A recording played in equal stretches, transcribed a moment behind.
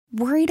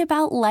Worried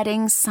about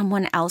letting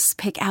someone else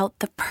pick out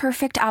the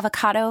perfect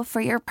avocado for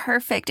your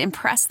perfect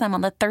impress them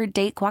on the third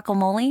date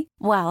guacamole?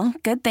 Well,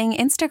 good thing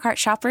Instacart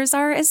shoppers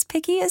are as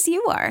picky as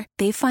you are.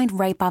 They find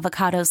ripe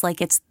avocados like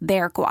it's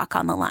their guac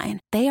on the line.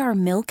 They are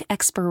milk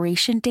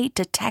expiration date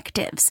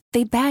detectives.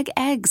 They bag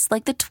eggs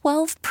like the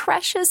 12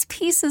 precious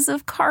pieces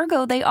of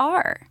cargo they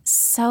are.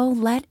 So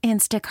let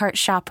Instacart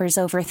shoppers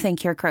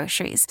overthink your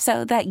groceries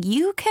so that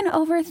you can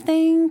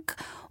overthink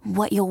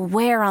what you'll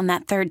wear on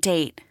that third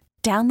date.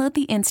 Download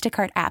the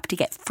Instacart app to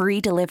get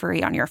free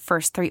delivery on your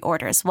first 3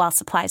 orders while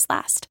supplies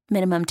last.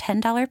 Minimum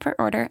 $10 per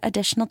order.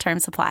 Additional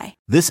terms apply.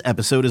 This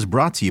episode is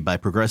brought to you by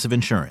Progressive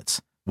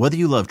Insurance. Whether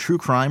you love true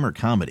crime or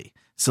comedy,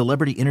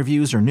 celebrity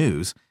interviews or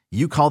news,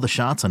 you call the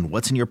shots on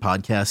what's in your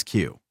podcast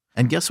queue.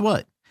 And guess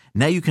what?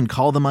 Now you can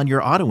call them on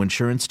your auto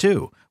insurance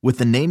too with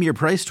the Name Your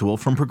Price tool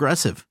from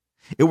Progressive.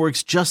 It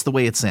works just the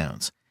way it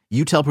sounds.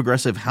 You tell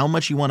Progressive how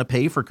much you want to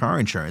pay for car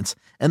insurance,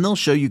 and they'll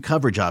show you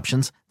coverage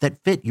options that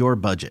fit your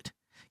budget.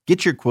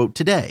 Get your quote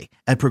today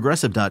at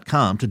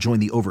Progressive.com to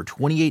join the over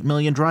 28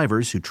 million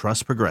drivers who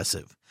trust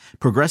Progressive.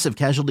 Progressive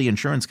Casualty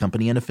Insurance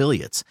Company and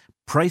Affiliates.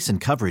 Price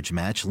and coverage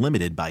match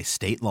limited by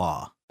state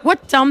law.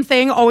 What dumb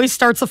thing always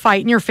starts a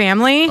fight in your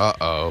family?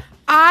 Uh-oh.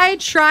 I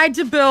tried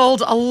to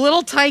build a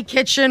little tight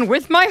kitchen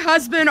with my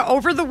husband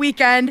over the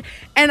weekend,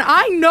 and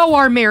I know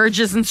our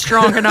marriage isn't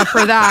strong enough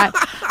for that.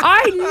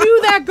 I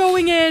knew that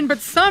going in, but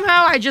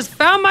somehow I just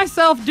found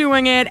myself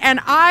doing it,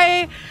 and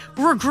I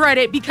regret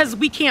it because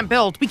we can't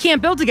build. We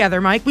can't build together,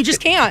 Mike. We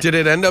just can't. Did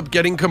it end up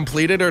getting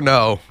completed or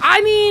no?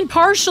 I mean,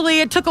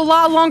 partially. It took a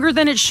lot longer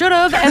than it should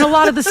have, and a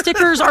lot of the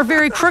stickers are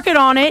very crooked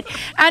on it.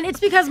 And it's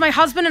because my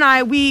husband and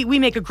I, we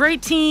make a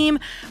great team.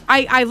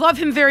 I love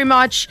him very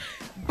much,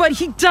 but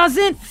he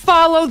doesn't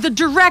follow the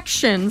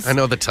directions. I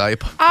know the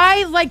type.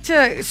 I like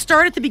to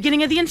start at the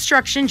beginning of the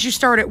instructions. You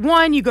start at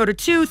 1, you go to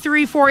 2,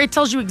 3, 4. It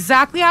tells you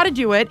exactly how to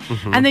do it,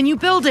 and then you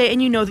build it,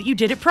 and you know that you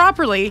did it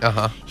properly.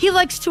 He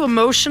likes to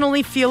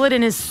emotionally feel it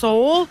in his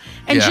soul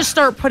and just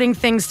start putting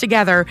things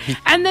together.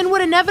 And then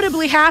what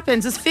inevitably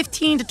happens is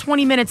 15 to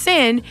 20 minutes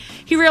in,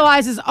 he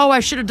realizes, oh, I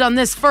should have done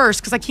this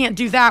first because I can't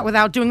do that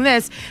without doing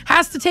this.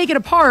 Has to take it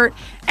apart.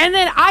 And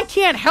then I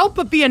can't help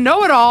but be a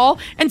know-it-all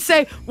and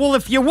say, well,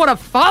 if you would have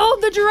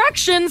followed the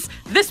directions,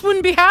 this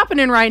wouldn't be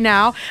happening right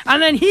now.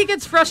 And then he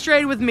gets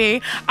frustrated with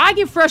me. I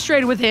get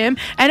frustrated with him.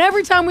 And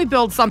every time we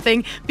build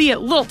something, be it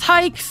little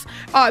tykes,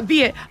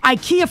 be it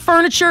IKEA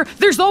furniture,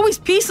 there's always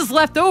pieces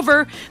left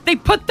over. They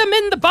put them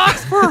in the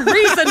box for a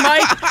reason,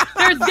 Mike.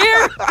 They're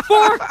there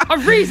for a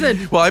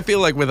reason. Well, I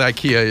feel like with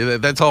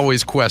IKEA, that's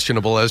always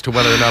questionable as to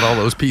whether or not all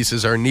those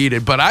pieces are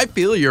needed. But I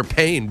feel your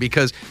pain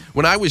because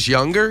when I was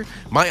younger,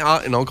 my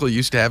aunt and uncle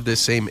used to have this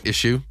same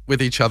issue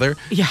with each other.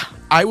 Yeah.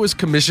 I was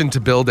commissioned to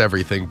build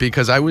everything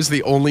because I was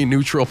the only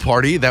neutral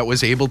party that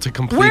was able to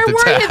complete the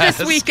task. Where were you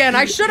this weekend?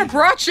 I should have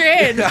brought you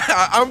in.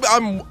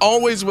 I'm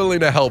always willing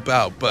to help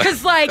out, but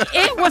because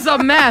it was a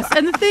mess.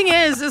 And the thing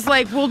is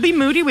we'll be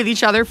moody with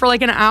each other for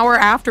like an hour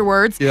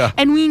afterwards. Yeah.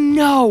 And we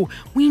know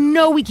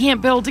we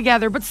can't build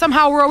together, but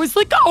somehow we're always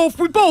like, oh, if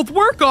we both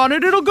work on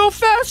it, it'll go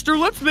faster.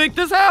 Let's make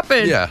this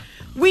happen. Yeah.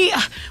 We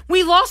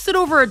lost it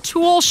over a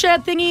tool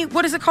shed thingy.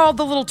 What is it called?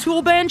 The little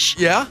tool bench?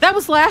 Yeah. That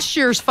was last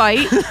year's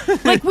fight.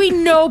 Like, we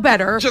know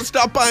better. Just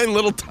stop buying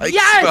little tyke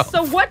Yes. stuff.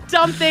 So what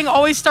dumb thing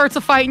always starts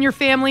a fight in your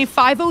family?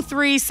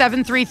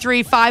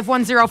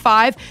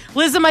 503-733-5105.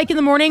 Liz and Mike in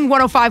the morning,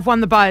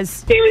 105.1 The Buzz.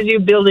 Same as you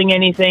building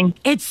anything.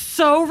 It's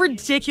so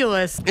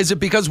ridiculous. Is it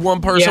because one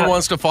person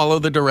wants to follow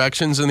the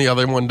directions and the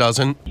other one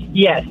doesn't?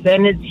 Yes,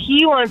 and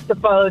he wants to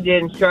follow the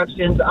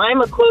instructions. I'm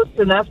a close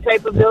enough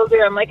type of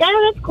builder. I'm like,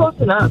 that's close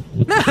enough.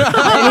 And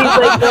he's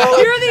like, no,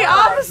 you're the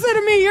opposite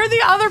of me. You're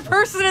the other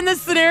person in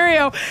this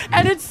scenario.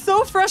 And it's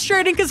so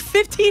frustrating because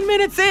 15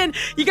 minutes in,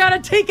 you got to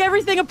take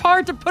everything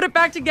apart to put it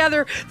back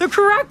together the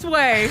correct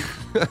way.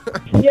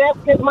 Yeah,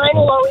 because mine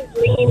will always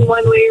lean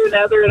one way or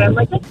another. And I'm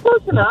like, that's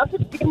close enough.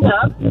 It's good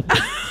enough.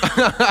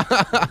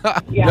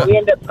 Yeah, we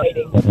end up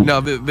fighting.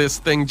 No, this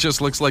thing just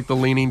looks like the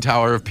Leaning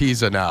Tower of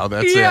Pisa now.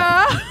 That's it.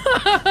 Yeah,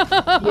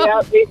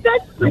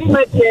 that's pretty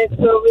much it.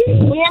 So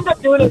we end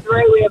up doing it the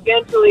right way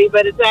eventually,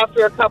 but it's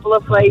after a couple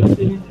of fights.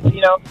 And,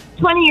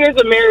 20 years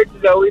of marriage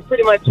ago, we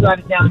pretty much got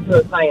it down to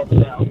a science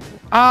now.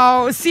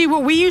 Oh, see,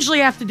 what we usually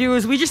have to do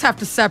is we just have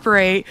to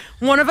separate.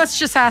 One of us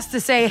just has to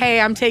say, hey,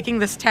 I'm taking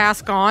this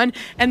task on,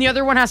 and the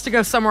other one has to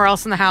go somewhere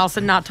else in the house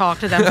and not talk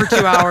to them for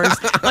 2 hours.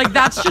 Like,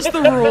 that's just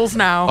the rules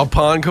now.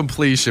 Upon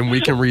completion, we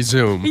can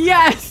resume.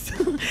 Yes.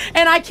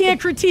 And I can't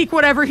critique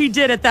whatever he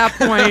did at that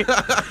point.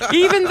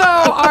 Even though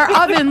our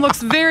oven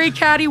looks very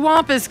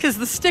cattywampus because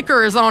the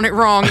sticker is on it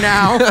wrong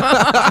now.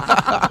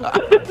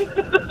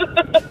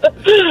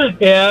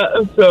 Yeah,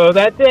 so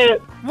that's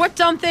it. What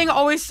dumb thing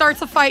always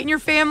starts a fight in your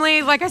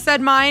family? Like I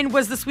said, mine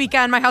was this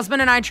weekend. My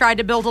husband and I tried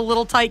to build a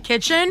little tight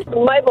kitchen.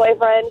 My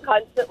boyfriend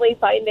constantly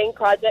finding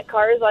project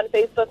cars on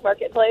Facebook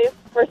Marketplace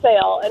for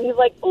sale. And he's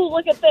like, ooh,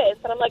 look at this.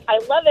 And I'm like, I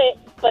love it,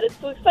 but it's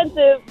too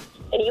expensive.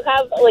 and you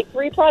have like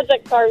 3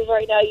 project cars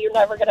right now you're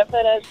never going to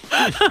finish.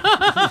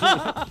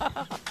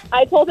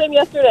 I told him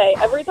yesterday,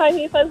 every time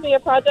he sends me a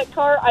project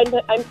car,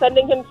 I'm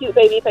sending him cute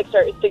baby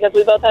pictures because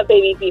we both have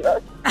baby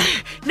fever.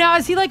 Now,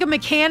 is he like a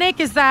mechanic?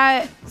 Is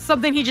that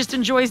something he just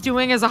enjoys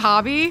doing as a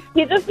hobby?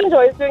 He just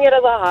enjoys doing it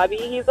as a hobby.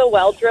 He's a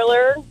well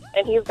driller,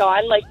 and he's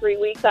gone like 3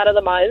 weeks out of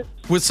the month.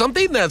 With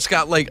something that's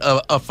got like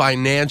a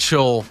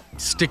financial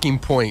sticking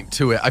point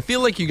to it, I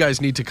feel like you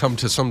guys need to come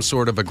to some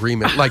sort of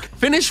agreement. Like,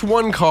 finish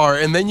one car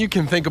and then you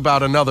can think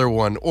about another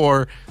one.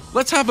 Or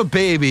let's have a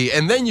baby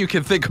and then you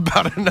can think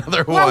about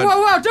another one.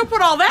 Whoa. Don't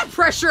put all that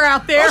pressure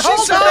out there. Oh, she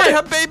said I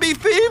have baby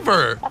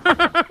fever.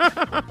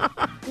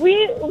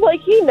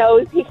 He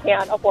knows he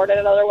can't afford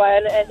another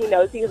one, and he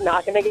knows he's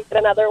not going to get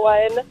another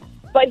one.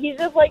 But he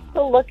just likes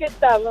to look at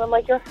them, and I'm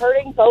like, you're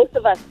hurting both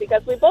of us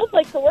because we both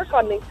like to work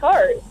on these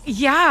cars.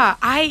 Yeah,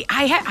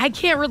 I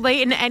can't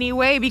relate in any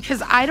way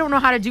because I don't know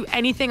how to do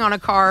anything on a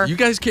car. You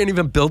guys can't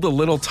even build a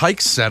little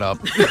Tykes setup.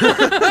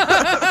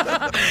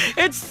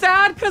 It's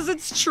sad because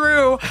it's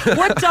true.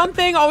 What dumb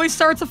thing always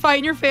starts a fight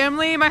in your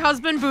family? My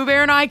husband, Boo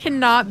Bear, and I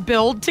cannot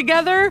build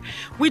together.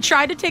 We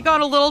tried to take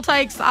on a Little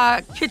Tykes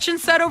kitchen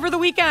set over the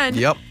weekend.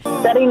 Yep.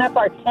 Setting up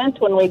our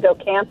tent when we go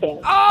camping.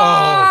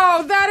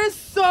 Oh, that is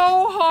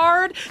so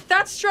hard.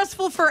 That's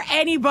stressful for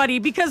anybody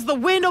because the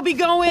wind will be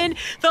going,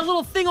 the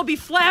little thing will be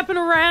flapping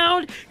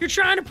around. You're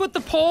trying to put the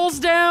poles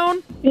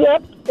down.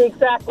 Yep,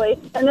 exactly.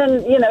 And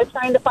then,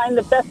 trying to find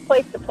the best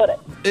place to put it.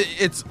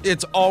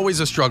 It's always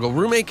a struggle.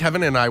 Roommate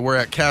Kevin and I were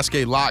at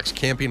Cascade Locks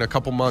camping a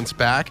couple months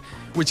back,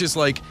 which is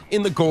like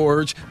in the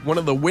gorge, one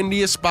of the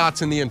windiest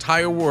spots in the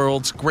entire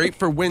world. It's great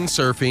for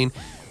windsurfing.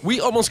 We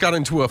almost got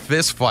into a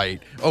fist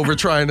fight over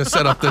trying to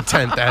set up the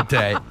tent that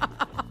day.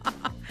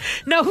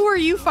 Now, who are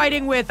you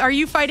fighting with? Are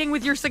you fighting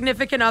with your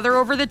significant other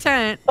over the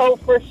tent? Oh,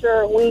 for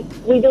sure. We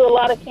do a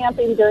lot of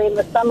camping during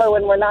the summer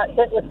when we're not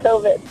hit with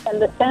COVID,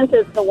 and the tent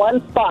is the one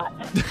spot.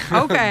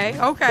 Okay.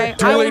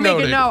 I will make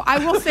it know.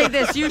 I will say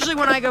this. Usually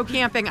when I go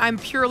camping, I'm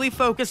purely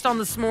focused on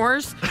the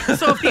s'mores.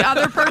 So if the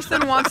other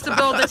person wants to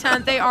build a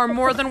tent, they are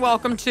more than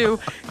welcome to.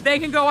 They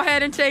can go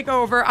ahead and take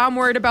over. I'm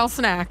worried about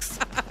snacks.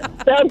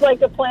 Sounds like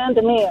a plan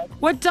to me.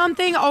 What dumb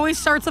thing always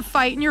starts a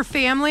fight in your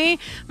family?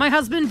 My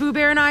husband, Boo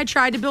Bear, and I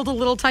tried to build a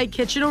Little Tyke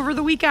kitchen over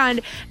the weekend,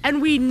 and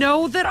we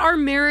know that our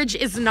marriage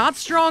is not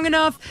strong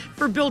enough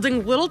for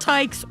building Little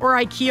Tykes or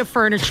IKEA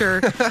furniture.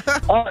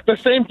 The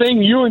same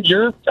thing you and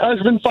your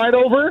husband fight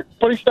over,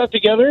 putting stuff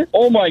together?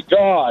 Oh, my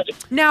God.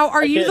 Now,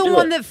 are you the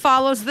one that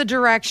follows the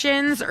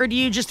directions, or do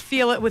you just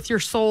feel it with your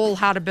soul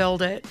how to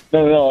build it?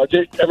 No.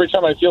 Every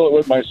time I feel it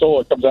with my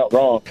soul, it comes out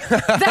wrong.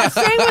 That's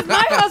same with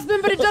my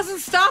husband, but it doesn't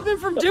stop him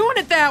from doing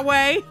it that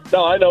way.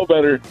 No, I know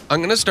better. I'm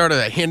going to start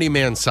a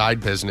handyman side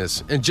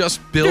business and just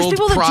build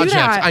people that projects. do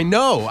that. I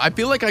know. I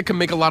feel like I can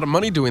make a lot of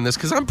money doing this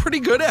because I'm pretty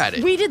good at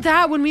it. We did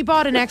that when we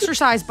bought an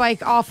exercise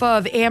bike off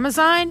of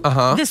Amazon.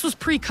 This was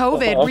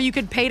pre-COVID, where you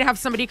could pay to have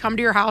somebody come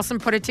to your house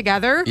and put it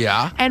together.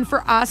 Yeah. And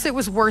for us, it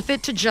was worth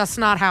it to just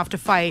not have to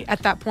fight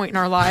at that point in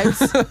our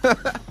lives.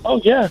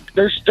 Oh, yeah.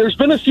 There's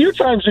been a few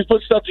times we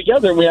put stuff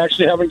together and we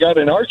actually haven't got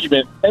an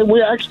argument, and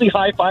we actually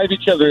high-five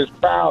each other as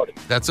proud.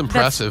 That's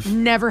impressive. That's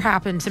never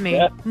happened to me.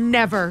 Yeah.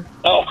 Never.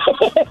 Oh.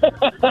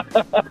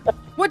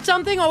 What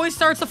dumb thing always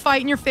starts a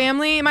fight in your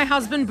family? My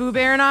husband, Boo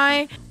Bear, and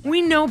I,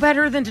 we know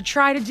better than to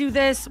try to do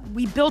this.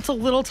 We built a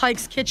Little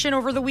Tykes kitchen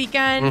over the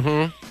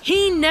weekend.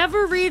 He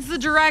never reads the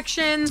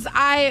directions.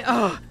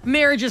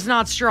 Marriage is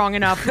not strong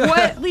enough.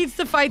 What leads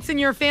to fights in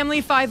your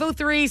family?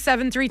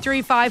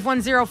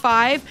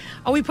 503-733-5105.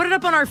 We put it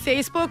up on our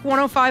Facebook,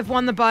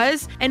 1051 The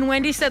Buzz, and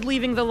Wendy said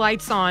leaving the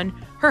lights on.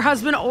 Her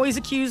husband always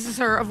accuses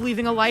her of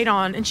leaving a light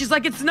on. And she's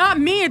like, it's not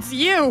me, it's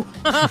you.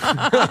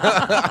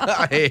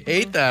 I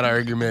hate that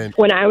argument.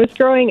 When I was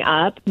growing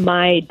up,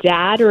 my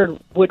dad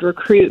would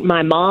recruit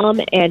my mom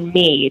and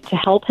me to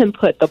help him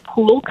put the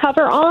pool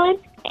cover on.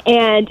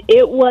 And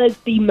it was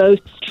the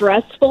most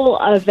stressful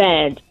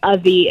event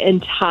of the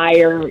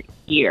entire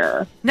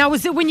year. Now,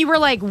 was it when you were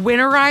like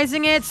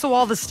winterizing it so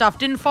all the stuff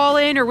didn't fall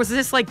in, or was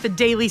this like the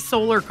daily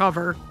solar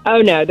cover? Oh,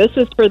 no, this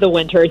was for the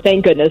winter.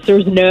 Thank goodness.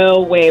 There's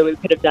no way we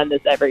could have done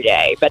this every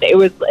day. But it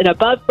was an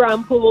above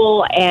ground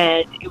pool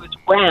and it was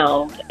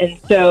round. And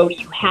so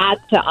you had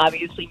to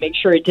obviously make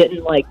sure it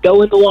didn't like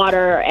go in the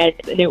water, and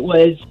it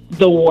was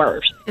the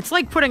worst. It's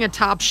like putting a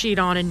top sheet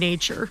on in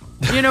nature.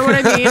 You know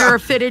what I mean? Or a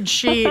fitted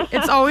sheet.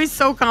 It's always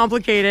so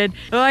complicated.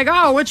 They're like,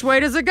 oh, which way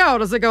does it go?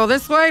 Does it go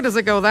this way? Does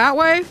it go that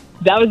way?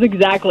 That was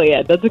exactly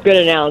it. That's a good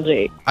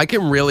analogy. I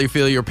can really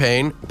feel your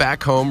pain.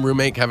 Back home,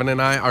 roommate Kevin and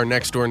I, our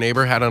next door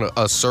neighbor, had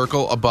a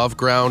circle above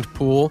ground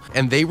pool,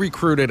 and they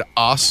recruited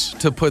us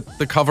to put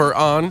the cover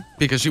on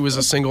because she was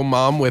a single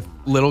mom with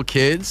little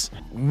kids.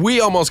 We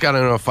almost got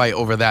into a fight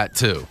over that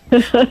too.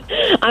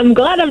 I'm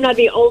glad I'm not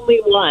the only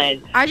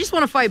one. I just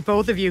want to fight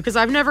both of you because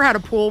I've never had a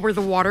pool where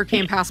the water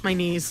came past my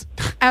knees.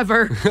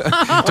 Ever.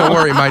 Don't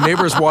worry, my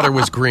neighbor's water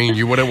was green.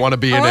 You wouldn't want to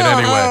be in it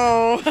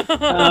anyway.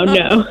 Oh,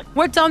 no.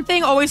 What dumb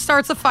thing always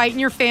starts a fight in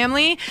your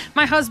family?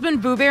 My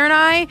husband, Boo Bear, and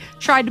I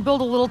tried to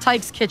build a Little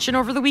Tykes kitchen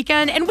over the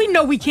weekend, and we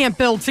know we can't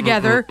build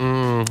together.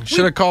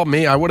 Should have called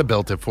me. I would have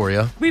built it for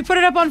you. We put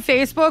it up on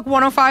Facebook,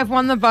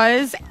 105.1 The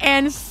Buzz,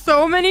 and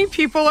so many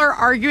people are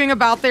arguing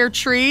about their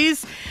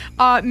trees.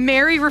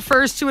 Mary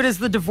refers to it as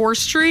the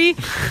divorce tree.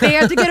 They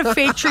had to get a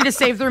fake tree to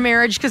save their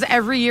marriage because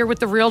every year with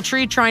the real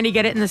tree, trying to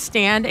get it in the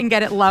stand and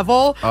get it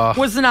level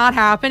was not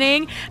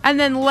happening. And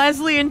then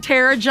Leslie and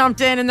Tara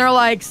jumped in and they're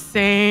like,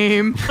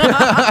 same.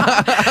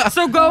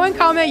 So go and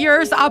comment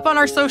yours up on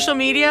our social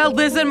media.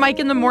 Liz and Mike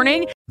in the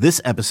morning. This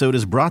episode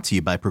is brought to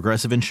you by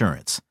Progressive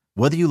Insurance.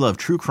 Whether you love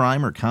true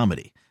crime or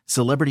comedy,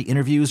 celebrity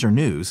interviews or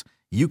news,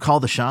 you call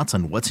the shots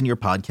on what's in your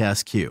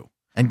podcast queue.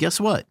 And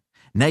guess what?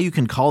 Now you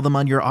can call them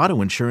on your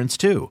auto insurance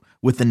too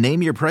with the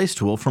Name Your Price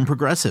tool from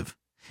Progressive.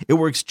 It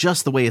works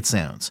just the way it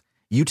sounds.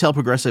 You tell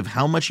Progressive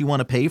how much you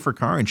want to pay for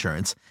car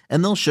insurance,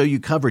 and they'll show you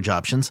coverage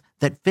options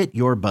that fit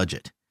your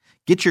budget.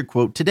 Get your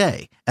quote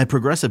today at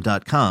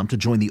Progressive.com to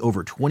join the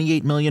over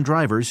 28 million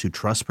drivers who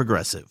trust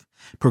Progressive.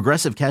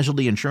 Progressive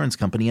Casualty Insurance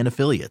Company and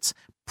Affiliates.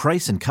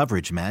 Price and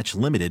coverage match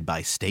limited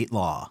by state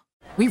law.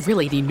 We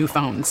really need new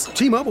phones.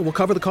 T-Mobile will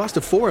cover the cost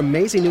of 4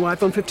 amazing new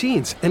iPhone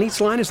 15s, and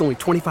each line is only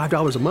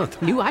 $25 a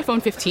month. New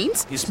iPhone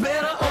 15s? It's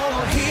better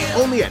over here.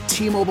 Only at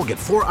T-Mobile, get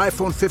 4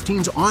 iPhone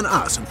 15s on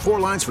us and 4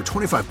 lines for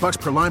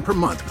 $25 per line per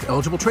month with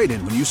eligible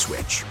trade-in when you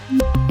switch.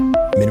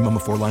 Minimum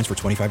of 4 lines for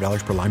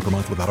 $25 per line per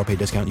month with autopay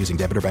discount using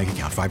debit or bank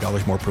account.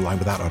 $5 more per line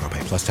without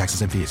autopay, plus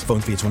taxes and fees. Phone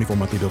fee at 24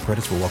 monthly bill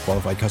credits for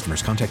well-qualified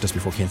customers. Contact us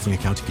before canceling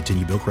account to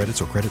continue bill credits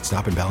or credit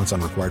stop and balance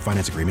on required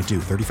finance agreement due.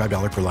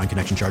 $35 per line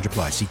connection charge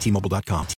applies. See T-Mobile.com.